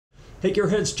Hey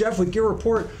Gearheads, Jeff with Gear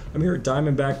Report. I'm here at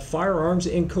Diamondback Firearms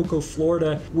in Cocoa,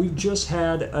 Florida. We've just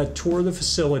had a tour of the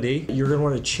facility. You're going to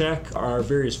want to check our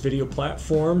various video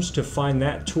platforms to find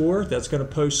that tour. That's going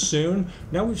to post soon.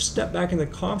 Now we've stepped back in the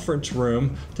conference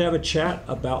room to have a chat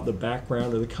about the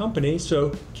background of the company. So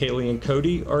Kaylee and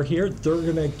Cody are here. They're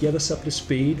going to get us up to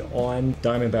speed on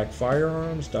Diamondback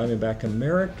Firearms, Diamondback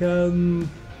America.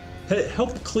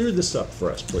 Help clear this up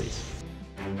for us, please.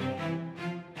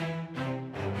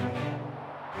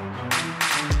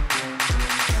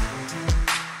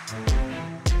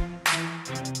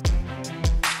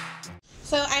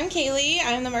 So I'm Kaylee.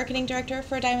 I'm the marketing director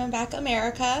for Diamondback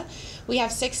America. We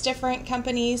have 6 different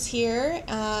companies here,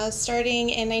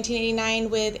 starting in 1989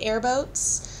 with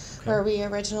airboats, where we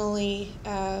originally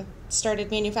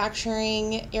started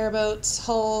manufacturing airboats,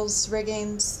 hulls,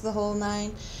 riggings, the whole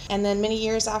nine. And then many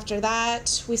years after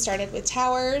that, we started with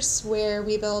towers, where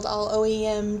we build all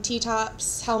OEM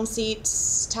T-tops, helm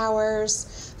seats,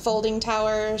 towers, folding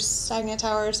towers, stagnant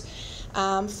towers,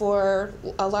 for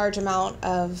a large amount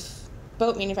of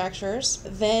boat manufacturers.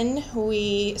 Then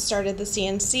we started the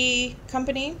CNC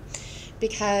company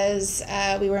because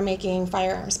we were making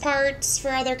firearms parts for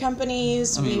other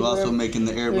companies. We were also making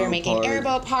the airboat We were making part.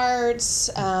 airboat parts.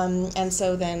 And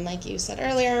so then, like you said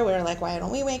earlier, we were like, why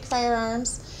don't we make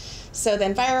firearms? So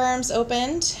then firearms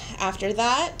opened. After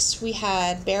that, we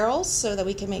had barrels so that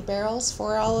we could make barrels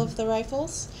for all of the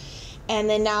rifles. And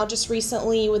then now just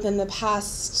recently, within the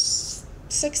past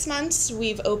 6 months,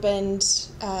 we've opened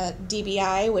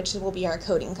DBI, which will be our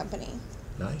coating company.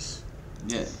 Nice.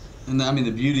 Yeah. And I mean,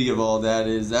 the beauty of all that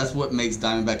is that's what makes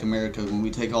Diamondback America. When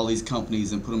we take all these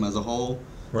companies and put them as a whole,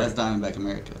 that's Diamondback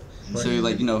America. Right. So,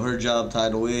 like, you know, her job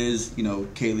title is, you know,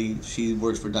 Kaylee, she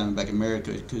works for Diamondback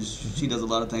America because she does a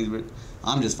lot of things, but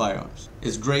I'm just firearms.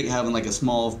 It's great having, like, a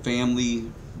small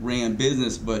family-ran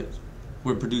business, but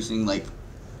we're producing, like,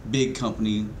 big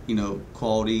company, you know,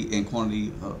 quality and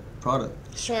quantity product.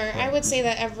 Sure. I would say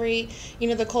that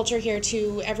the culture here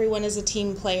too, everyone is a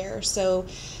team player. So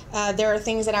there are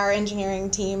things that our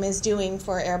engineering team is doing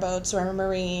for airboats or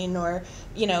Marine or,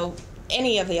 you know,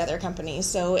 any of the other companies.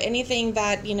 So anything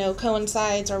that, you know,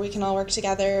 coincides or we can all work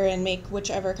together and make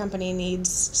whichever company needs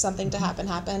something to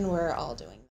happen, we're all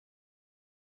doing.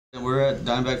 We're at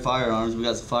Diamondback Firearms. We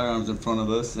got some firearms in front of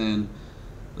us, and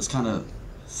let's kind of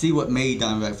see what made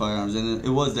Diamondback Firearms, and it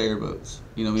was the airboats.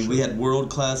 You know, I mean, we had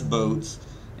world-class boats,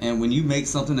 and when you make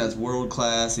something that's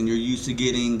world-class and you're used to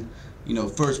getting, you know,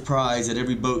 first prize at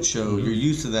every boat show, you're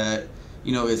used to that,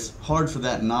 you know, it's hard for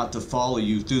that not to follow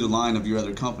you through the line of your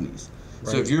other companies.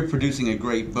 Right. So if you're producing a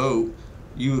great boat,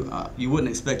 you wouldn't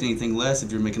expect anything less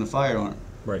if you're making a firearm,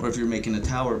 or if you're making a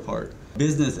tower part.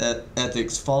 Business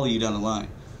ethics follow you down the line.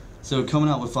 So coming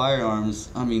out with firearms,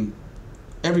 I mean,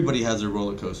 everybody has their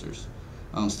roller coasters.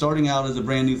 Starting out as a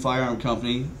brand new firearm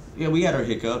company, yeah, we had our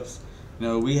hiccups. You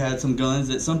know, we had some guns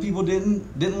that some people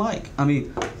didn't like. I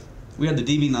mean, we had the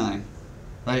DB9,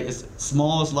 right? It's the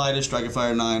smallest, lightest striker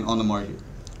fire 9 on the market,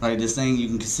 right? This thing you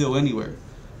can conceal anywhere.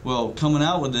 Well, coming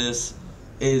out with this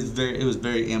it was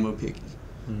very ammo picky.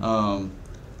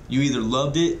 You either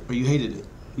loved it or you hated it.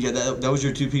 Yeah, that was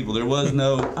your two people. There was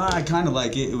no I kind of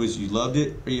like it. It was you loved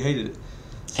it or you hated it.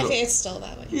 So, okay, it's still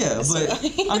that way. Yeah,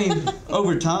 but I mean,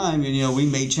 over time, you know, we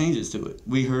made changes to it.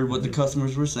 We heard what the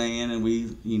customers were saying, and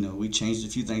we changed a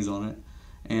few things on it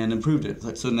and improved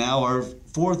it. So now our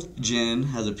 4th gen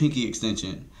has a pinky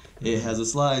extension. It has a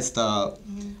slide stop,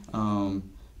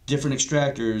 different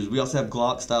extractors. We also have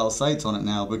Glock style sights on it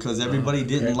now because everybody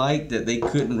didn't like that they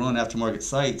couldn't run aftermarket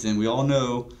sights, and we all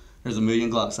know there's a million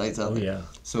Glock sights out there. Yeah.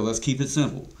 So let's keep it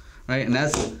simple. Right, and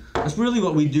that's really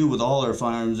what we do with all our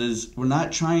firearms is we're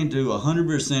not trying to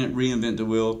 100% reinvent the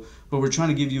wheel, but we're trying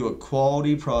to give you a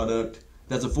quality product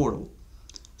that's affordable.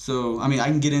 So, I mean, I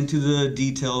can get into the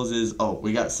details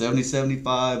we got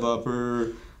 70-75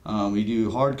 upper, we do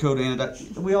hard coat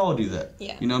anodized. We all do that.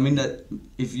 Yeah. You know, I mean, that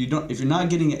if you're not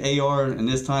getting an AR in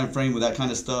this time frame with that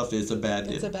kind of stuff, it's a bad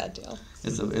deal. It's a bad deal.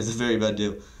 It's a very bad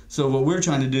deal. So what we're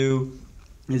trying to do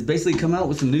is basically come out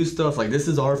with some new stuff. Like, this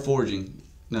is our forging.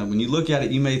 Now, when you look at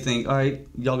it, you may think, all right,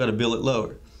 y'all got to bill it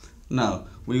lower. No,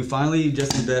 we finally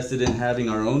just invested in having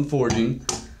our own forging.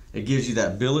 It gives you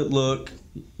that billet look,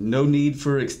 no need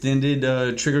for extended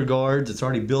trigger guards. It's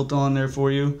already built on there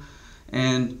for you.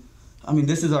 And, I mean,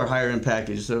 this is our higher end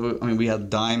package. So, I mean, we have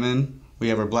Diamond, we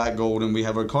have our Black Gold, and we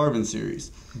have our Carbon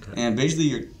series. Okay. And basically,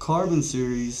 your Carbon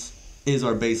series is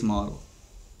our base model.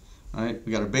 All right?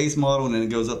 We got our base model, and then it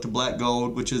goes up to Black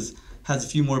Gold, which has a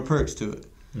few more perks to it.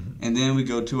 And then we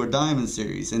go to our Diamond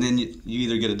series, and then you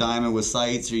either get a Diamond with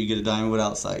sights or you get a Diamond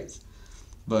without sights.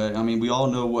 But I mean, we all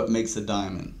know what makes a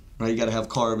diamond. right? You got to have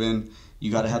carbon,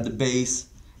 you got to have the base,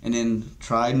 and then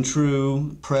tried and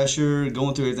true pressure,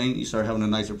 going through everything, you start having a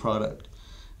nicer product.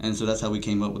 And so that's how we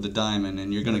came up with the Diamond.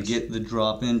 And you're going to get the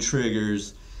drop-in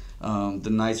triggers, the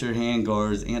nicer hand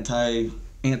guards,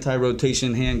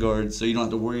 anti-rotation hand guards, so you don't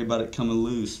have to worry about it coming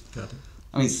loose. Got it.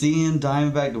 I mean, seeing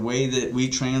Diamondback, the way that we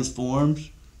transformed,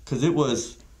 because it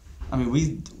was,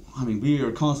 we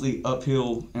are constantly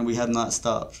uphill and we have not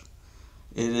stopped.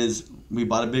 We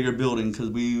bought a bigger building because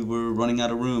we were running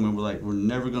out of room, and we're like, we're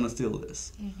never going to fill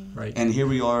this. Mm-hmm. Right. And here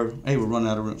we are, hey, we're running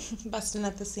out of room. Busting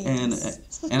at the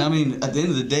seams. And I mean, at the end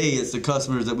of the day, it's the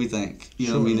customers that we thank. You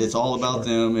know what I mean? It's all about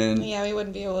them. And yeah, we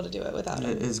wouldn't be able to do it without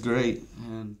them. It's great.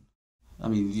 And I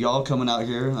mean, y'all coming out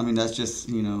here, I mean, that's just,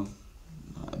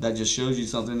 that just shows you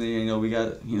something that, we got,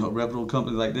 a reputable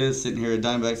company like this sitting here at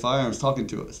Diamondback Firearms talking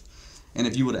to us. And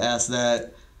if you would have asked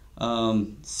that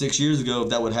 6 years ago if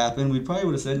that would happen, we probably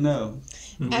would have said no.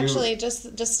 Actually,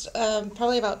 just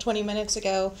probably about 20 minutes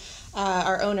ago,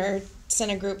 our owner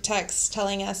sent a group text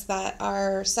telling us that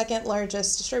our second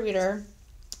largest distributor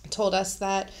told us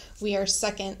that we are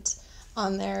second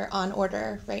on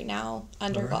order right now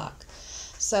under block.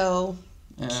 So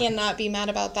cannot be mad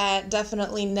about that.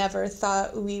 Definitely never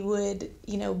thought we would,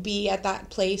 be at that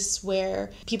place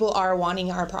where people are wanting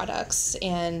our products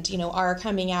and, are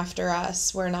coming after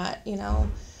us. We're not,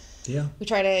 Yeah. We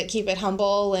try to keep it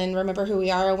humble and remember who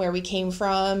we are and where we came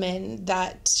from, and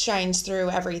that shines through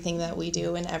everything that we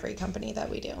do in every company that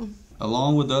we do.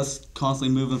 Along with us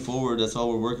constantly moving forward, that's all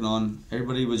we're working on.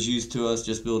 Everybody was used to us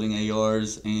just building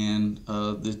ARs and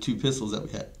the 2 pistols that we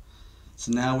had.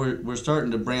 So now we're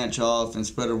starting to branch off and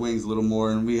spread our wings a little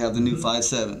more, and we have the new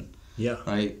 5.7. Yeah.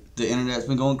 Right. The internet's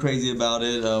been going crazy about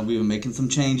it. We've been making some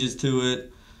changes to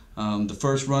it. The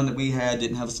first run that we had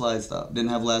didn't have a slide stop, didn't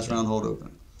have last round hold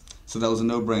open. So that was a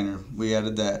no-brainer. We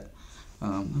added that.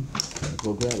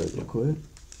 Go grab it real quick.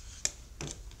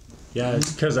 Yeah,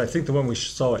 because I think the one we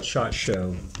saw at SHOT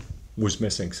Show was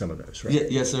missing some of those, right? Yeah,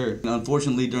 yes, sir. And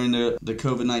unfortunately, during the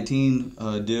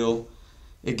COVID-19 deal,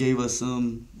 it gave us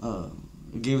some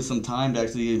time to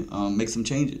actually make some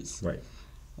changes. Right.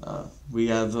 We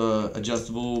have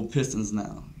adjustable pistons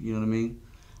now. You know what I mean?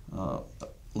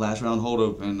 Last round hold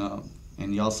open.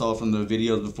 And y'all saw from the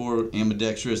videos before,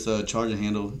 ambidextrous charging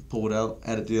handle, pull it out,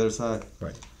 add it to the other side.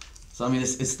 Right. So I mean,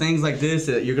 it's things like this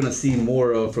that you're gonna see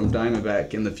more of from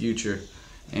Diamondback in the future,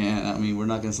 and I mean, we're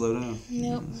not gonna slow down.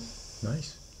 Nope.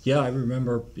 Nice. Yeah, I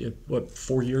remember,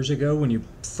 4 years ago when you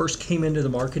first came into the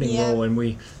marketing role, and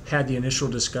we had the initial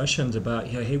discussions about,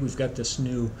 hey, we've got this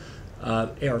new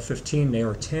AR-15,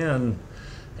 AR-10,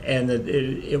 and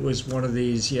it was one of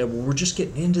these, we're just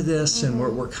getting into this, and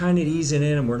we're kind of easing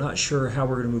in, and we're not sure how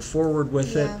we're going to move forward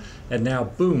with it. And now,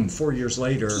 boom, 4 years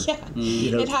later,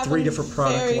 3 different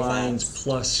product lines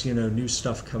plus, new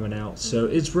stuff coming out. So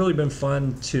it's really been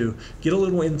fun to get a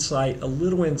little insight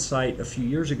a few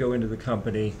years ago into the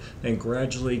company and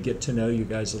gradually get to know you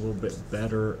guys a little bit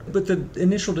better. But the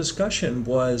initial discussion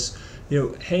was,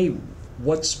 hey,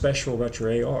 what's special about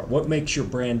your AR? What makes your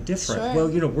brand different? Sure.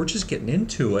 Well, we're just getting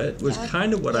into it, was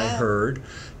kind of what I heard.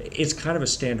 It's kind of a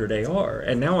standard AR.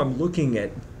 And now I'm looking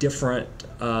at different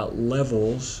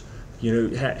levels,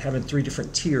 having 3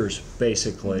 different tiers,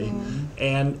 basically.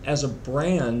 And as a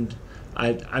brand,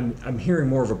 I'm hearing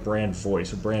more of a brand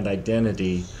voice, a brand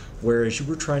identity, whereas you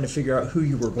were trying to figure out who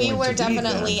you were going to be. We were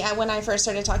definitely, then. when I first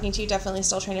started talking to you, definitely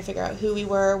still trying to figure out who we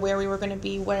were, where we were going to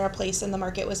be, where our place in the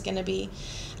market was going to be.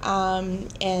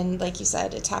 And like you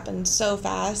said, it's happened so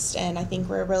fast, and I think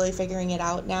we're really figuring it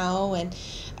out now. And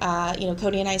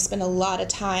Cody and I spend a lot of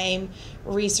time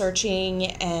researching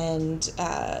and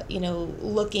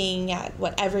looking at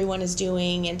what everyone is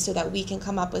doing, and so that we can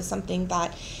come up with something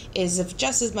that is of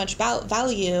just as much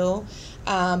value,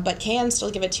 but can still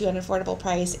give it to you at an affordable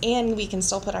price, and we can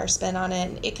still put our spin on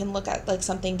it. It can look at like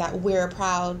something that we're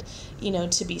proud,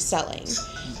 to be selling.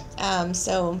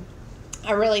 So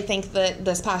I really think that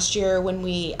this past year, when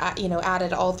we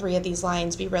added all 3 of these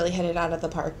lines, we really hit it out of the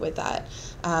park with that.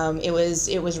 It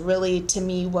was really, to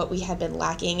me, what we had been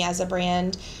lacking as a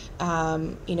brand.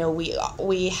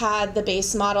 We had the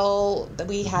base model,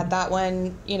 we had that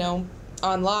one,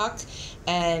 on lock,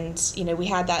 and we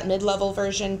had that mid-level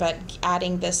version, but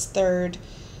adding this third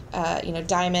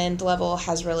diamond level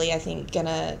has really, I think,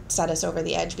 gonna set us over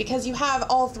the edge, because you have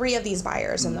all 3 of these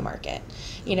buyers in the market.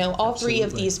 All 3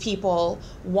 of these people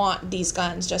want these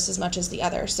guns just as much as the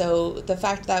other. So the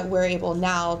fact that we're able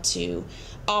now to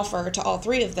offer to all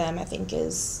 3 of them, I think,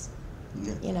 is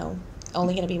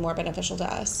only going to be more beneficial to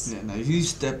us. Yeah. Now, if you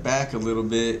step back a little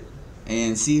bit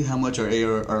and see how much our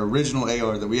original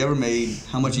AR that we ever made,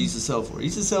 how much it used to sell for. It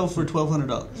used to sell for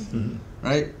 $1,200,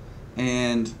 right?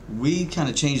 and we kind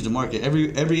of changed the market.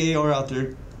 Every AR out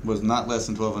there was not less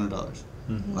than $1,200.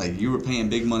 Like, you were paying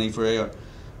big money for AR.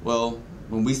 Well,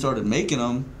 when we started making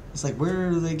them, it's like, where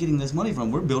are they getting this money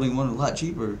from? We're building one a lot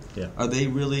cheaper. Yeah. Are they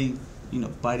really,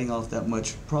 biting off that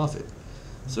much profit?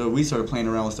 So we started playing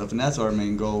around with stuff, and that's our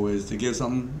main goal, is to give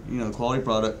something, quality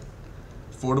product,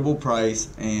 affordable price,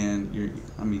 and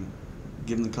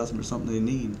giving the customer something they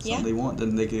need, something they want, that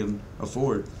they can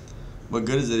afford. What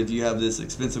good is it if you have this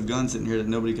expensive gun sitting here that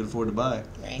nobody can afford to buy?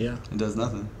 Right. Yeah. It does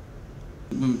nothing.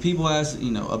 When people ask,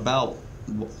 about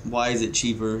why is it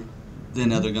cheaper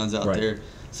than other guns out there,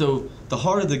 so the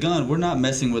heart of the gun, we're not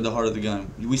messing with the heart of the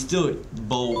gun. We still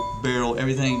bolt, barrel,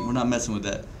 everything. We're not messing with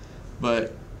that.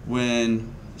 But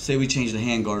when, say, we change the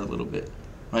handguard a little bit,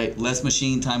 right? Less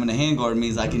machine time in the handguard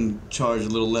means I can charge a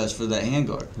little less for that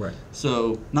handguard. Right.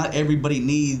 So not everybody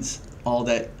needs all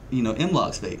that,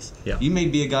 M-lock space. Yeah. You may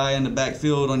be a guy in the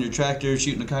backfield on your tractor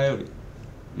shooting a coyote.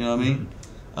 You know what I mean?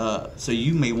 So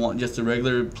you may want just a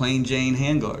regular plain Jane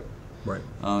handguard. Right.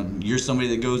 You're somebody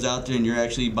that goes out there and you're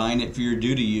actually buying it for your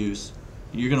duty use.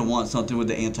 You're going to want something with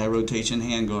the anti-rotation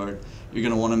handguard. You're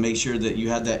going to want to make sure that you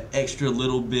have that extra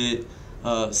little bit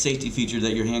safety feature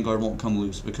that your handguard won't come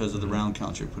loose because of the round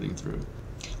count you're putting through.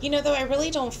 Though I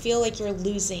really don't feel like you're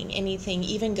losing anything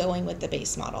even going with the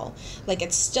base model. Like,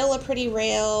 it's still a pretty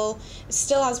rail, it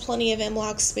still has plenty of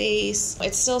M-lock space,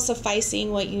 it's still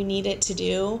sufficing what you need it to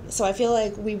do. So I feel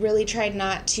like we really tried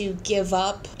not to give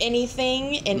up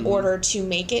anything in order to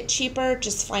make it cheaper,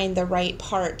 just find the right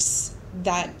parts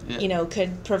that,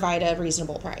 could provide a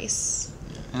reasonable price.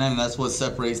 And that's what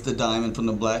separates the diamond from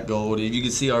the black gold. If you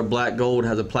can see, our black gold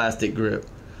has a plastic grip.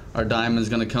 Our diamond's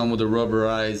going to come with a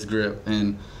rubberized grip,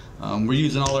 and we're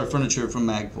using all our furniture from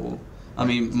Magpul.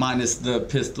 Minus the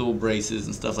pistol braces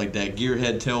and stuff like that.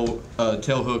 Gearhead tail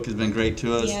hook has been great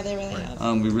to us. Yeah, they really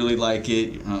have. We really like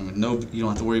it. No, you don't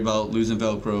have to worry about losing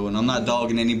Velcro, and I'm not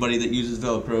dogging anybody that uses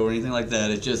Velcro or anything like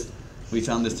that. It's just we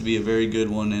found this to be a very good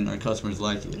one, and our customers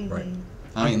like it. Right.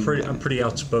 I'm pretty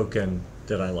outspoken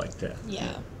that I like that.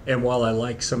 Yeah. And while I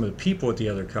like some of the people at the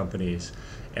other companies,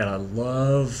 and I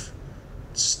love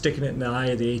sticking it in the eye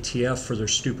of the ATF for their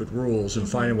stupid rules and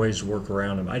finding ways to work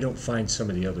around them, I don't find some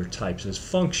of the other types as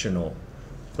functional.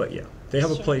 But yeah, they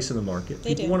have a place in the market.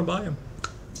 People want to buy them.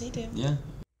 They do. Yeah.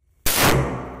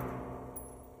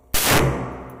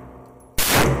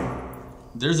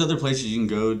 There's other places you can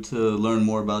go to learn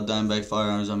more about Diamondback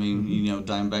Firearms.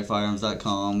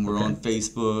 Diamondbackfirearms.com. We're on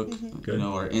Facebook,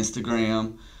 our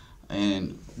Instagram,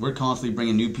 and we're constantly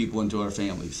bringing new people into our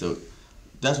family. So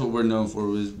that's what we're known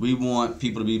for, is we want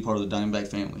people to be part of the Diamondback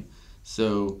family.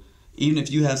 So even if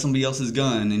you have somebody else's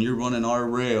gun and you're running our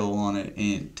rail on it,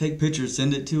 and take pictures,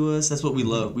 send it to us. That's what we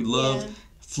love. We love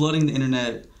flooding the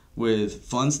internet with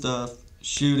fun stuff,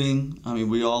 shooting.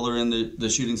 We all are in the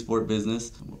shooting sport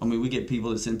business. We get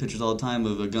people that send pictures all the time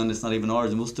of a gun that's not even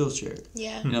ours, and we'll still share it.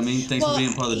 Yeah. You know what I mean? Thanks for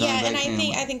being part of the Diamondback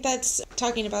family. And I think that's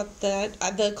talking about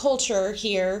the culture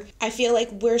here. I feel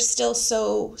like we're still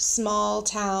so small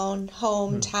town,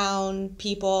 hometown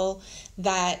people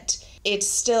that it's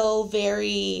still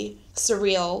very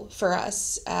surreal for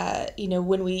us,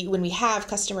 when we have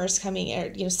customers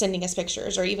coming or sending us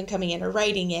pictures, or even coming in or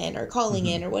writing in or calling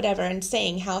in or whatever, and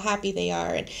saying how happy they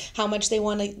are and how much they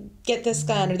want to get this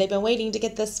gun, or they've been waiting to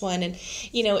get this one, and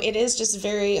it is just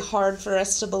very hard for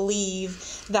us to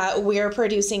believe that we're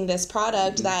producing this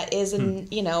product that is in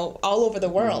all over the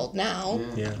world now.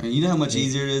 Yeah. And you know how much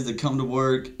easier it is to come to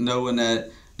work knowing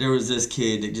that there was this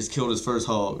kid that just killed his first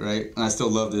hog, right? And I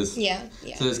still love this. Yeah.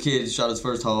 So this kid shot his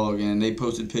first hog, and they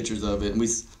posted pictures of it, and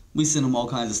we sent him all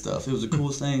kinds of stuff. It was the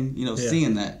coolest thing,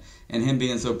 seeing that, and him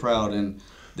being so proud, and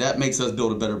that makes us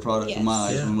build a better product in my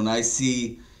eyes. And when I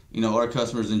see, our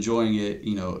customers enjoying it,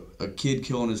 a kid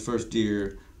killing his first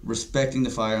deer, respecting the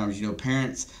firearms,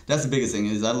 parents, that's the biggest thing,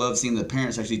 is I love seeing the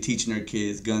parents actually teaching their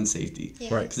kids gun safety.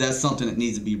 Yeah. Right. Because that's something that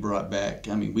needs to be brought back.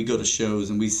 We go to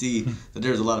shows and we see that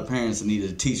there's a lot of parents that need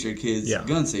to teach their kids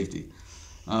gun safety.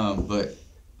 But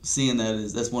seeing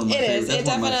that's one of my favorites. It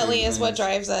definitely is what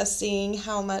drives us, seeing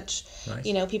how much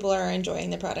people are enjoying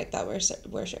the product that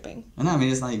we're shipping. And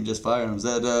it's not even just firearms.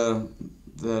 That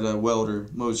welder,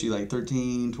 what was she, like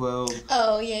 13, 12?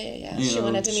 Oh, yeah. She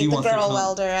wanted to meet the girl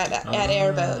welder at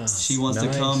Airboats. She wants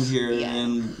to come here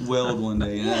and weld one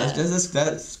day. And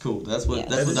that's cool. That's what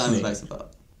Diamondback's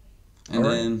about. And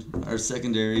then our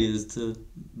secondary is to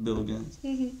build guns.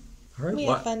 All right. We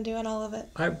have fun doing all of it.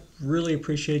 I really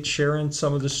appreciate sharing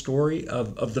some of the story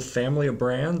of the family of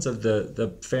brands, of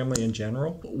the family in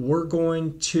general. We're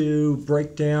going to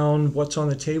break down what's on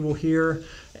the table here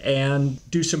and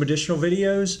do some additional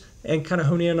videos and kind of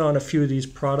hone in on a few of these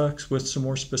products with some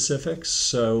more specifics.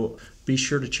 So be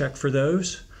sure to check for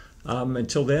those.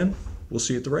 Until then, we'll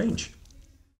see you at the range.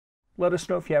 Let us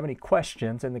know if you have any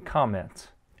questions in the comments.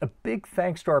 A big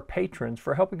thanks to our patrons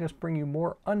for helping us bring you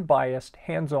more unbiased,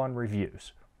 hands-on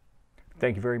reviews.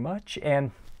 Thank you very much,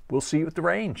 and we'll see you at the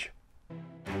range.